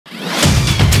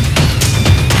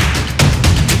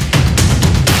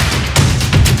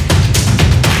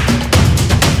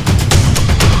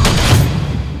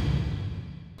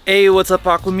Hey, what's up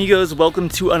Aquamigos? Welcome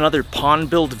to another pond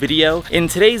build video. In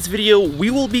today's video, we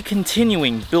will be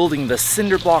continuing building the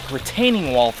cinder block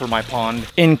retaining wall for my pond.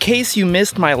 In case you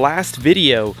missed my last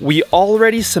video, we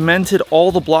already cemented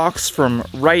all the blocks from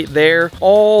right there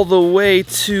all the way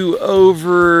to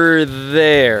over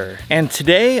there. And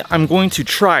today I'm going to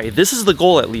try, this is the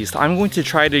goal at least, I'm going to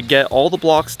try to get all the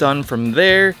blocks done from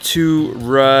there to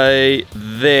right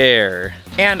there.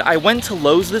 And I went to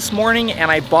Lowe's this morning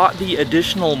and I bought the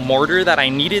additional mortar that I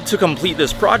needed to complete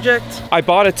this project. I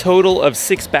bought a total of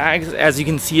 6 bags. As you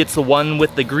can see, it's the one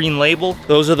with the green label.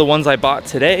 Those are the ones I bought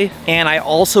today. And I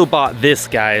also bought this,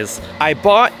 guys. I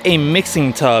bought a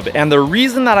mixing tub, and the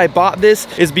reason that I bought this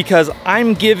is because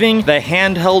I'm giving the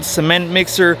handheld cement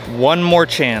mixer one more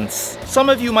chance. Some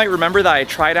of you might remember that I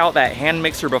tried out that hand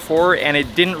mixer before and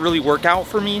it didn't really work out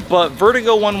for me, but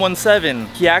Vertigo117,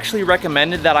 he actually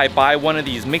recommended that I buy one of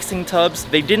these mixing tubs.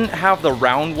 They didn't have the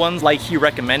round ones like he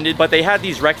recommended, but they had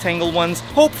these rectangle ones.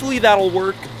 Hopefully that'll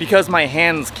work because my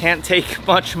hands can't take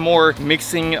much more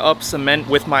mixing up cement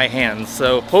with my hands.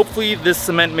 So hopefully this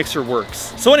cement mixer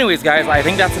works. So anyways guys, I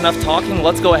think that's enough talking.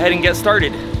 Let's go ahead and get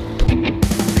started.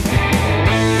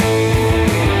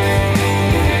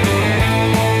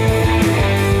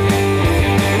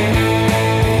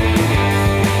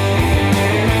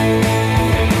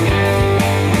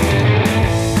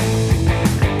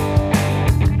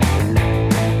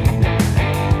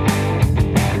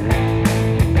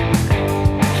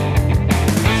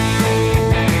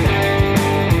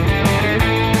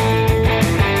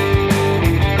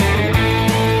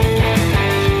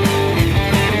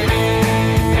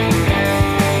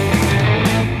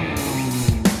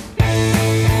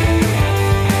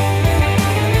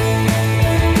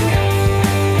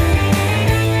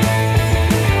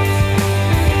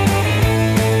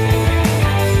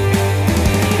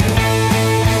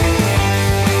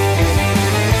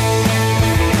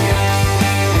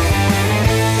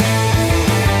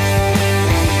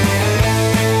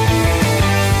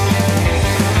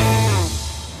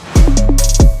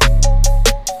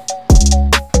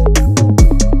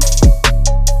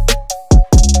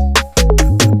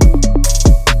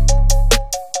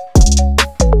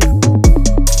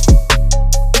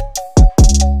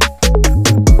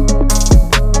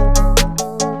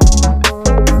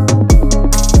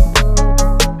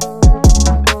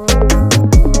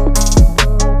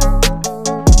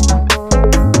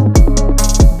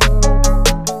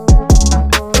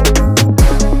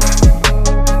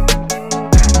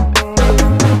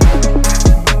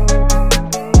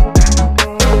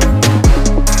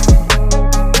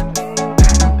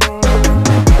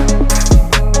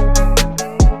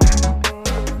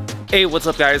 Hey, what's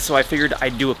up guys? So I figured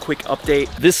I'd do a quick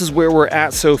update. This is where we're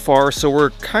at so far. So we're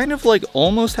kind of like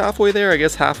almost halfway there. I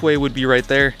guess halfway would be right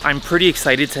there. I'm pretty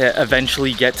excited to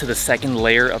eventually get to the second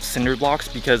layer of cinder blocks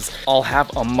because I'll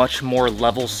have a much more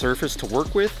level surface to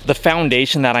work with. The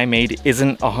foundation that I made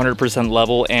isn't 100%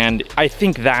 level, and I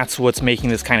think that's what's making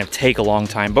this kind of take a long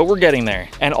time, but we're getting there.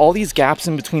 And all these gaps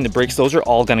in between the bricks, those are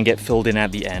all gonna get filled in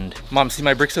at the end. Mom, see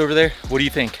my bricks over there? What do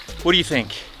you think? What do you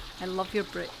think? I love your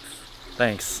bricks.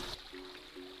 Thanks.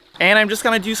 And I'm just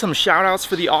gonna do some shout outs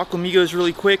for the Aquamigos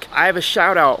really quick. I have a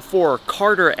shout out for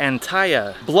Carter and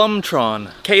Taya,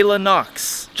 Blumtron, Kayla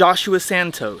Knox, Joshua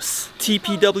Santos,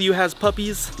 TPW Has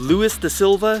Puppies, Luis Da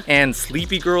Silva, and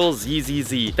Sleepy Girl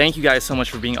ZZZ. Thank you guys so much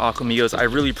for being Aquamigos. I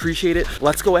really appreciate it.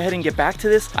 Let's go ahead and get back to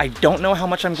this. I don't know how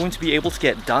much I'm going to be able to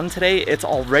get done today. It's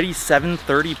already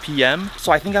 7:30 p.m.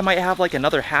 So I think I might have like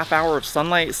another half hour of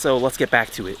sunlight, so let's get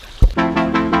back to it.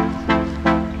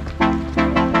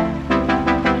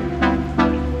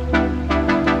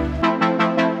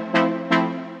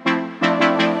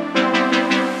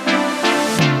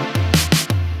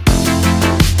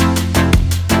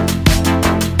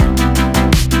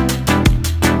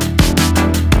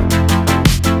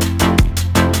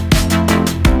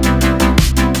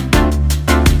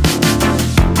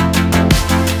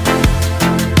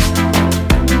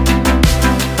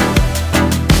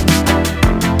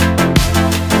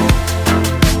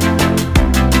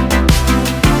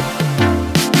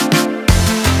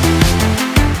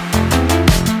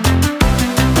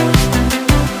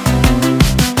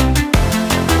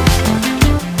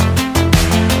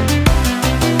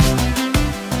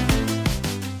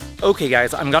 Okay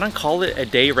guys, I'm gonna call it a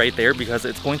day right there because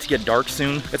it's going to get dark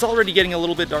soon. It's already getting a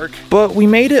little bit dark, but we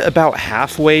made it about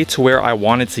halfway to where I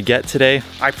wanted to get today.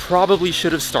 I probably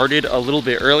should have started a little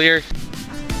bit earlier.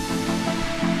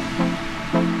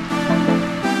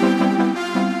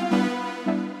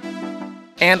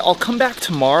 And I'll come back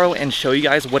tomorrow and show you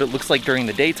guys what it looks like during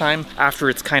the daytime after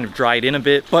it's kind of dried in a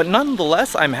bit. But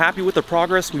nonetheless, I'm happy with the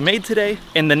progress we made today.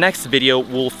 In the next video,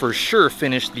 we'll for sure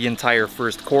finish the entire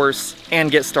first course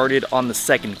and get started on the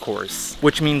second course,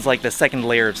 which means like the second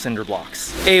layer of cinder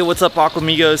blocks. Hey, what's up,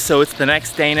 Aquamigos? So it's the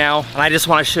next day now, and I just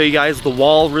want to show you guys the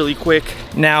wall really quick.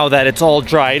 Now that it's all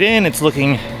dried in, it's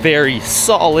looking very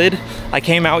solid. I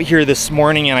came out here this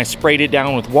morning and I sprayed it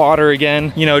down with water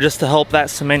again, you know, just to help that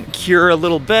cement cure a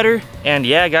little better. And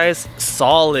yeah, guys,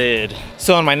 solid.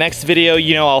 So in my next video,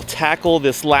 you know, I'll tackle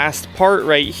this last part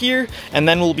right here, and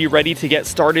then we'll be ready to get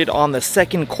started on the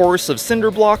second course of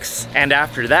cinder blocks. And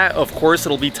after that, of course,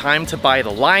 it'll be time to buy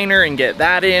the liner and get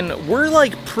that in. We're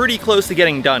like pretty close to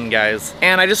getting done, guys.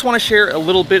 And I just want to share a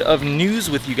little bit of news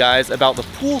with you guys about the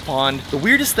pool pond. The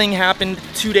weirdest thing happened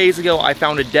 2 days ago. I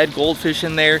found a dead goldfish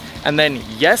in there, and then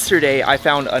yesterday I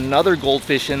found another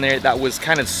goldfish in there that was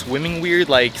kind of swimming weird,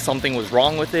 like something was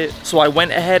wrong with it. So I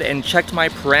went ahead and checked my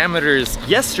parameters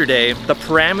yesterday. The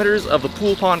parameters of the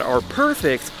pool pond are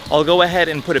perfect. I'll go ahead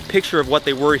and put a picture of what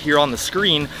they were here on the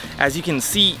screen. As you can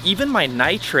see, even my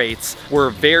nitrates were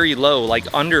very low, like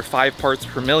under 5 parts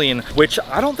per million, which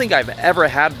I don't think I've ever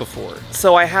had before.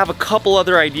 So I have a couple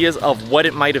other ideas of what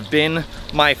it might have been.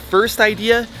 My first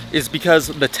idea is because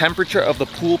the temperature of the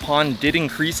pool pond did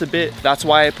increase a bit. That's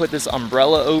why I put this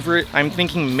umbrella over it. I'm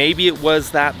thinking maybe it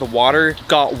was that the water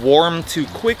got warm too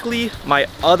quickly. My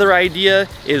other idea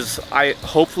is,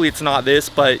 hopefully it's not this,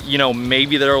 but you know,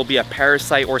 maybe there will be a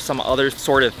parasite or some other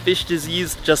sort of fish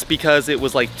disease, just because it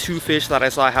was like 2 fish that I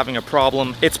saw having a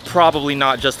problem. It's probably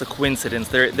not just a coincidence.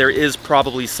 There is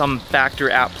probably some factor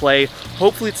at play.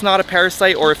 Hopefully it's not a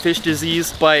parasite or a fish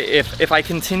disease, but if I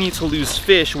continue to lose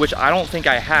fish, which I don't think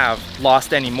I have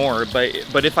lost any more,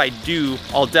 but if I do,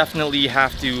 I'll definitely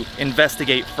have to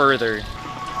investigate further.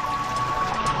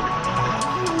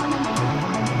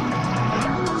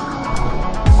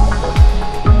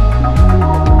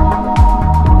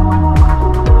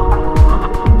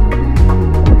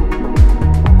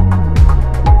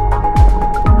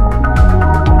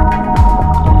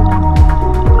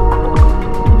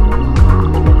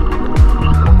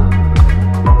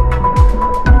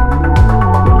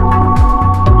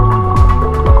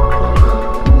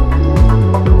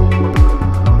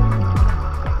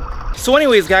 So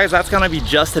anyways, guys, that's gonna be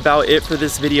just about it for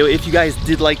this video. If you guys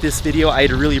did like this video,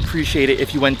 I'd really appreciate it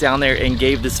if you went down there and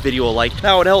gave this video a like.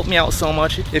 That would help me out so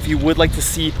much. If you would like to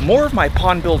see more of my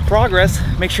pond build progress,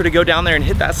 make sure to go down there and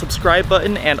hit that subscribe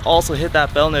button, and also hit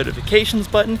that bell notifications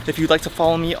button. If you'd like to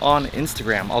follow me on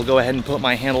Instagram, I'll go ahead and put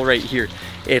my handle right here.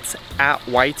 It's at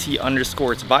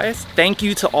YT_Tobias. Thank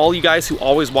you to all you guys who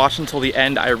always watch until the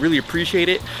end. I really appreciate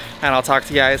it, and I'll talk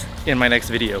to you guys in my next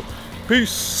video.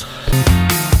 Peace.